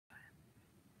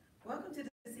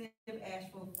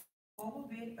ask for formal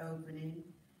bid opening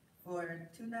for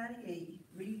 298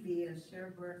 rebid of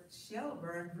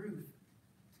Shelburne roof.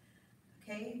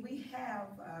 Okay, we have,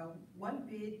 one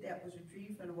bid that was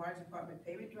retrieved from the water department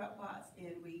payment drop box,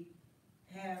 and we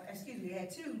had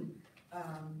two,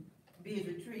 bids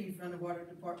retrieved from the water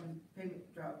department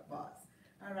payment drop box.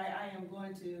 All right, I am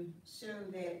going to show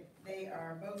that they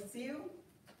are both sealed.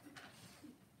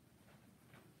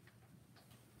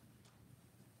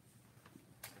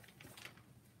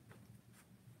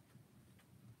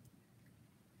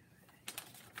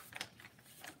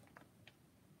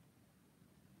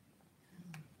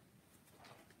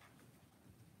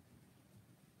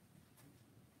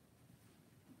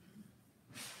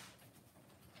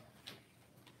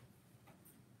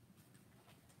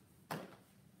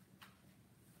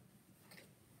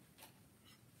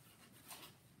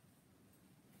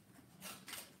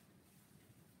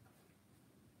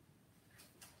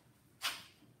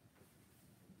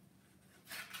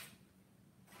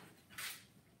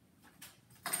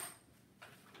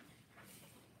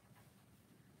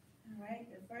 All right,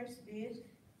 the first bid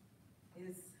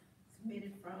is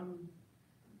submitted from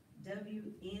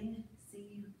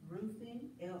WNC Roofing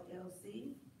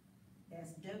LLC.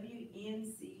 That's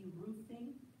WNC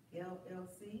Roofing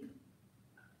LLC.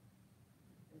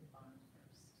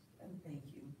 Oh, thank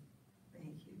you,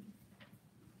 thank you.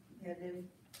 Yeah,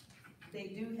 they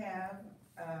do have,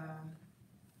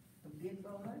 a bid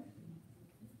bond.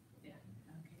 Yeah.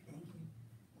 Okay, thank you.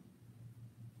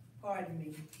 Pardon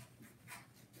me.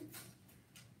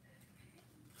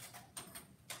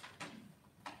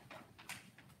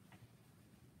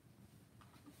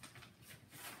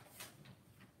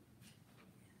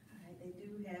 They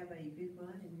do have a bid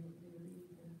bond, and you need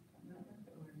the number,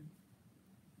 or?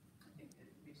 I think that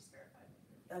we just verified.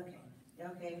 Okay,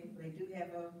 okay, they do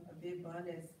have a bid bond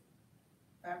that's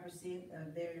 5%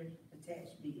 of their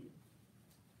attached bid.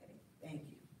 Okay,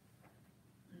 thank you.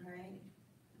 All right,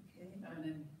 okay. And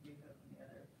then we go from the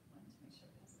other one to make sure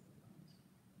it has the funds.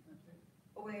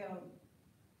 Well,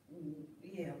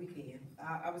 yeah, we can.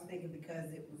 I was thinking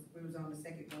because it was on the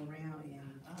second go round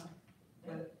and,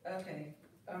 but, okay,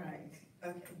 all right,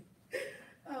 okay.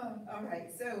 All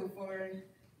right, so for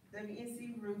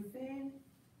WNC Roofing,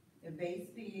 the base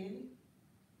bid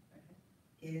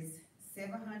is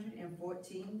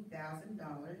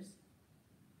 $714,000,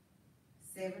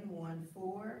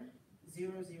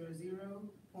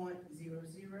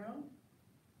 714,000.00.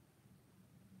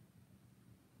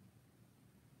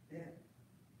 The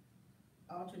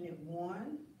alternate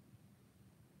one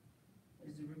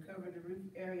is to recover the roof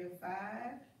area 5,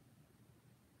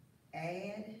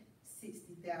 add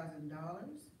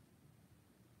 $60,000,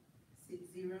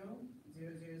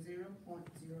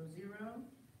 60,000.00.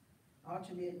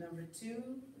 Alternate number 2,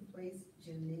 replace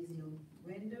gymnasium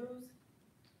windows,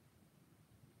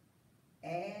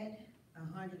 add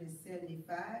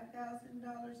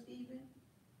 $175,000 even,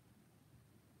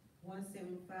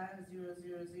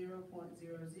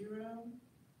 175,000.00.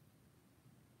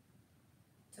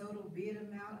 Total bid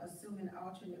amount, assuming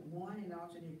alternate 1 and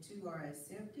alternate 2 are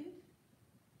accepted.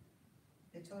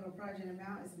 The total project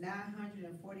amount is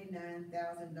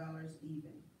 $949,000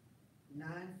 even,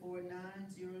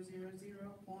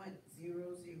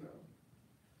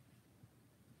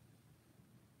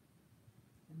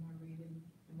 949,000.00. Am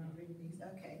I reading these?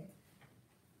 Okay.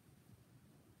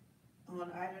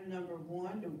 On item number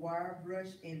 1, the wire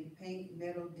brush and paint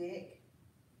metal deck,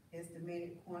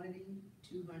 estimated quantity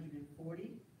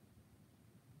 240.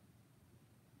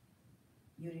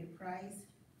 Unit price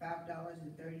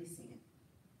 $5.30.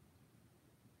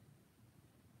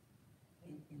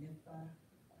 And if I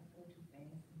go too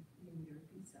fast and you need to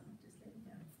repeat something, just let me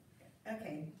know.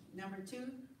 Okay, number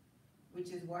 2, which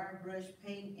is wire brush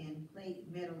paint and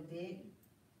plate metal deck,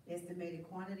 estimated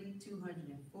quantity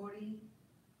 240.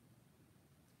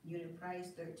 Unit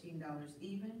price $13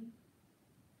 even.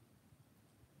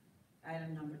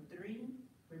 Item number 3,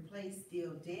 replace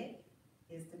steel deck,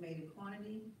 estimated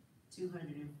quantity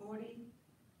 240.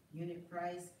 Unit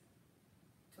price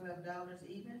 $12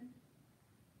 even.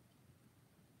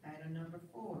 Item number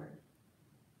 4,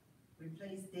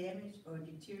 replace damaged or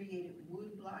deteriorated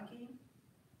wood blocking,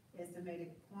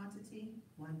 estimated quantity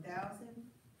 1,000.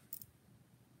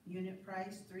 Unit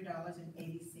price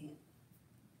 $3.80.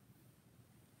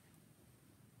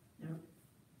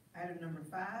 Item number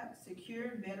 5,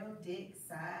 secure metal deck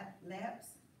side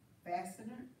laps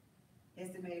fastener,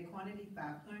 estimated quantity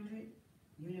 500.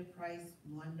 Unit price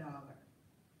 $1.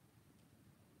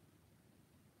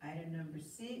 Item number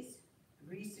 6,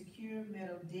 re-secure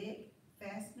metal deck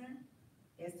fastener,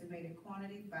 estimated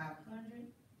quantity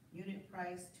 500. Unit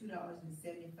price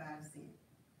 $2.75.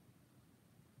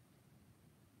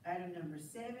 Item number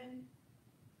 7,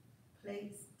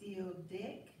 plate steel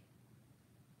deck,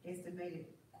 estimated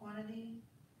quantity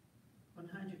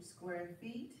 100 square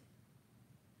feet.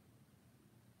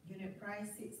 Unit price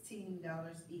 $16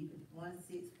 even,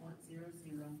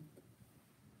 16.00.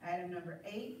 Item number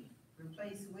 8,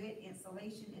 replace wet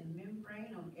insulation and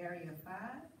membrane on area 5.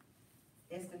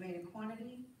 Estimated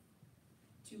quantity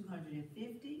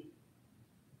 250.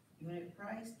 Unit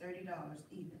price $30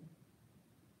 even.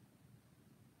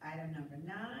 Item number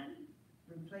 9,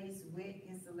 replace wet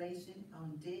insulation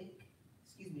on deck,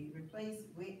 replace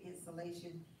wet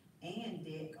insulation and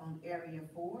deck on area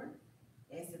 4.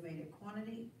 Estimated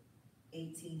quantity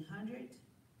 1,800,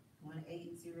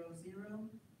 1800.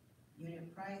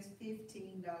 Unit price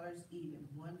 $15 even,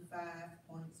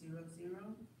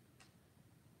 15.00.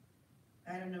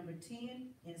 Item number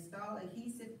 10, install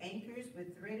adhesive anchors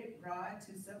with threaded rod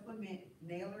to supplement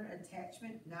nailer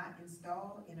attachment not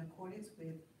installed in accordance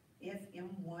with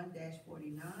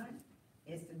FM1-49.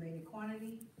 Estimated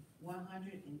quantity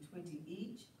 120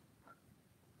 each.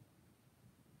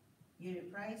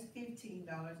 Unit price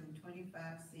 $15.25,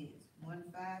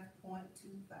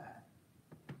 15.25.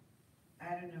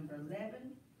 Item number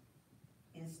 11,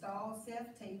 install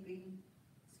self-tapping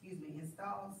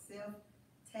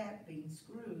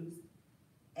screws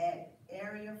at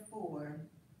area 4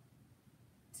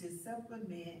 to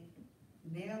supplement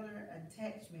nailer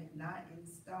attachment not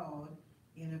installed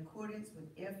in accordance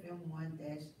with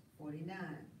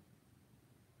FM1-49.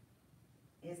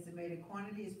 Estimated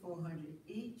quantity is 400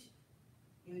 each.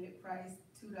 Unit price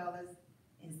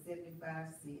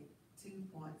 $2.75,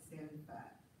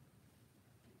 2.75.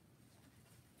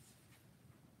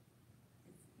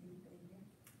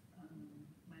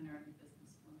 Minority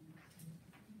business one.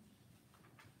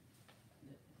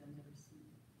 I've never seen.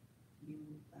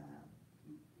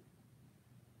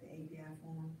 The ABI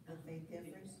form, good faith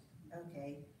efforts?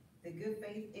 Okay, the good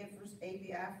faith efforts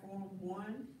ABI form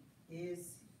 1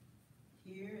 is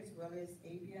here, as well as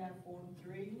ABI form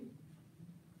 3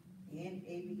 and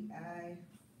ABI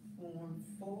form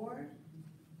 4.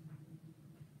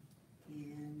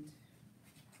 And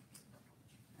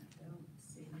I don't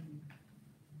see,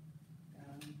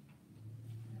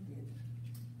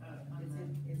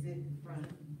 is it front?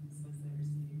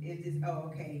 It is, oh,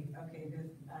 okay, this,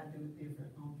 I do it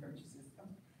different on purchases.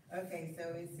 Okay, so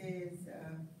it says,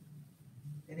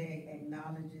 that it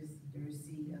acknowledges the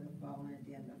receipt of the following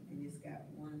addendum, and it's got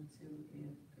 1, 2,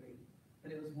 and 3,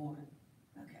 but it was 1.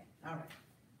 Okay, all right.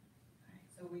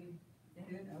 So we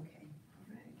good? Okay, all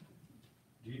right.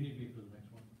 Do you need me for the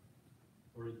next one?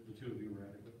 Or the two of you were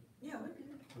adequate? Yeah, we're good.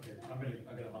 Okay, I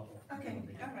gotta hop off. Okay,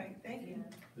 all right, thank you.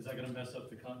 Is that gonna mess up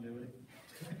the continuity?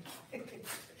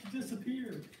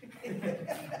 Disappeared.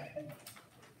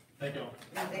 Thank y'all.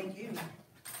 Yeah, thank you.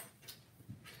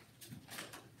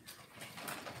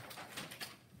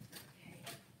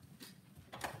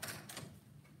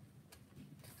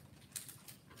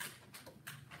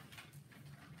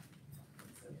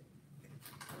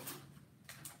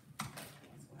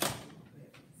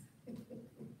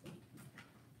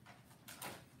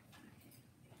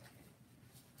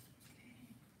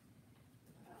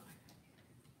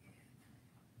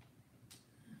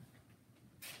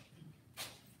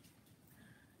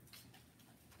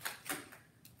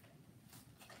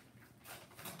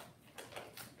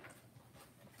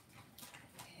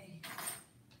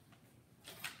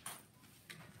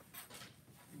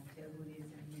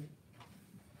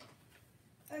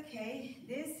 Okay,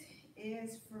 this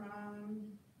is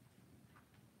from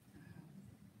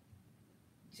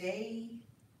J.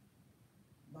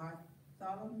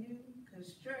 Bartholomew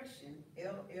Construction,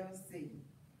 LLC.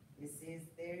 It says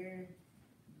their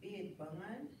bid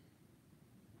bond,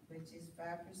 which is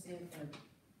 5%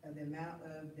 of the amount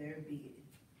of their bid.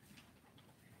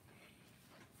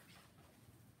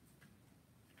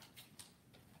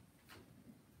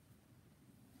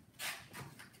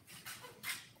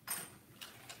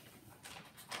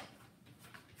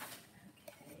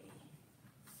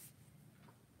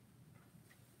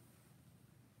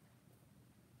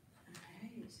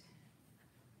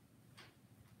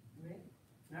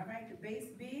 All right, the base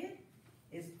bid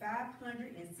is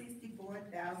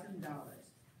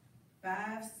 $564,000.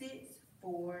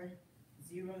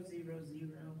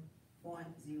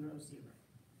 564,000.00.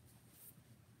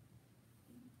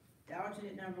 The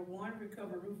alternate number 1,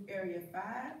 recover roof area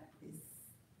 5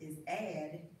 is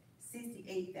add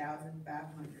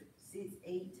 68,500.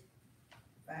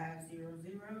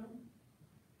 68500.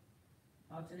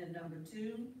 Alternate number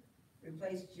 2,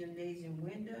 replace gymnasium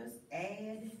windows,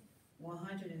 add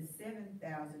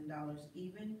 $107,000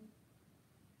 even.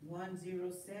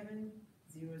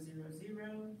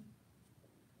 107,000.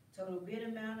 Total bid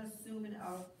amount, assuming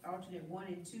alternate 1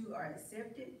 and 2 are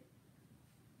accepted.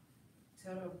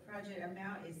 Total project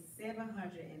amount is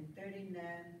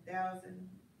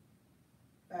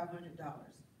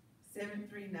 $739,500.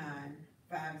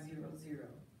 739,500.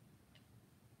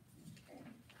 Okay.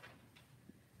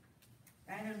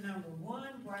 Item number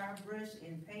 1, wire brush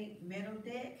and paint metal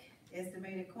deck.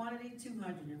 Estimated quantity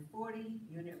 240,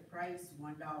 unit price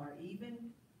 $1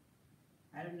 even.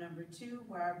 Item number 2,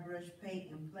 wire brush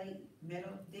paint and plate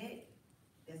metal deck.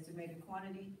 Estimated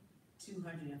quantity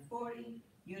 240,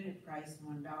 unit price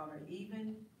 $1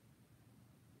 even.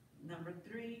 Number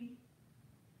 3,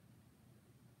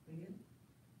 okay.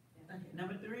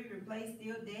 Number 3, replace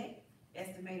steel deck.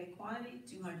 Estimated quantity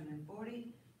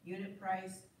 240, unit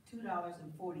price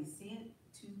 $2.40,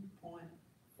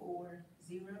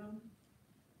 2.40.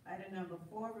 Item number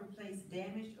 4, replace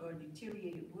damaged or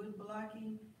deteriorated wood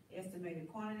blocking. Estimated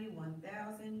quantity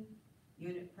 1,000,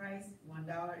 unit price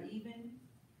 $1 even.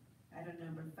 Item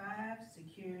number 5,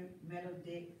 secure metal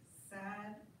deck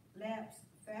side laps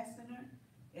fastener.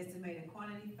 Estimated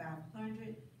quantity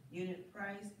 500, unit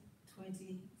price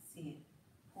 20 cents,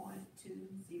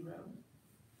 0.20.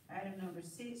 Item number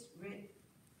 6,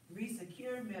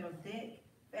 re-secure metal deck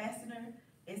fastener.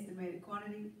 Estimated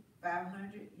quantity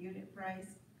 500, unit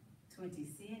price 20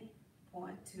 cents,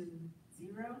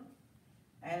 0.20.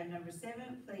 Item number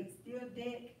 7, plate steel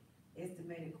deck.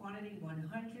 Estimated quantity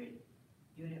 100,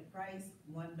 unit price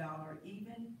 $1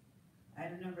 even.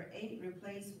 Item number 8,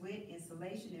 replace wet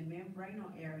insulation and membrane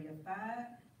on area 5.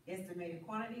 Estimated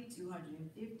quantity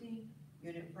 250,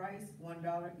 unit price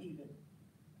 $1 even.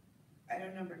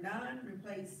 Item number 9,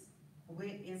 replace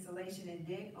wet insulation and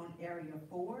deck on area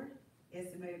 4.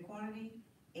 Estimated quantity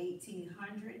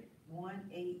 1,800,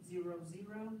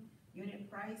 1800, unit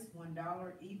price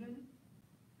 $1 even.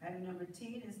 Item number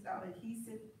 10, install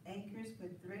adhesive anchors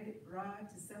with threaded rod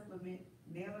to supplement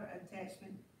nailer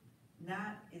attachment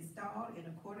not installed in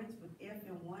accordance with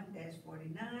FM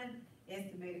 1-49.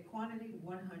 Estimated quantity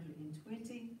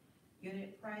 120,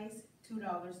 unit price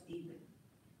 $2 even.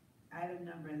 Item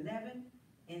number 11,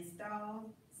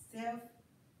 install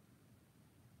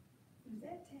is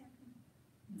that tapping?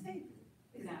 Tape it.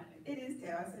 Tapping. It is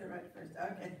tapping, I said it right first,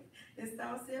 okay.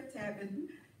 Install self-tapping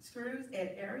screws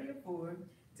at area 4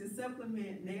 to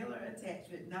supplement nailer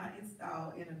attachment not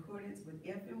installed in accordance with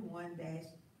FM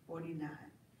 1-49.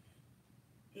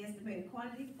 Estimated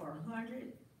quantity for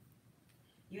 100,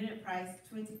 unit price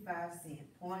 25 cents,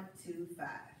 0.25.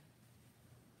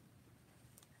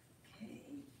 Okay.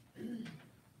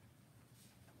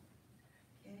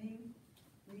 Okay,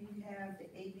 we have the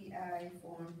ABI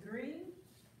Form 3,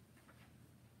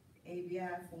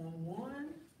 ABI Form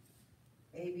 1,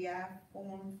 ABI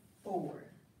Form 4.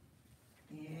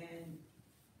 And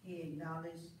he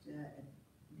acknowledged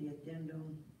the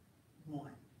addendum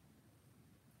 1.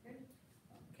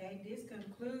 Okay, this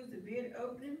concludes the bid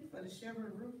opening for the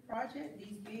Shelborn roof project.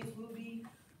 These bids will be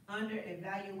under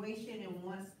evaluation, and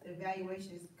once the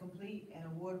evaluation is complete, an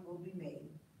award will be made.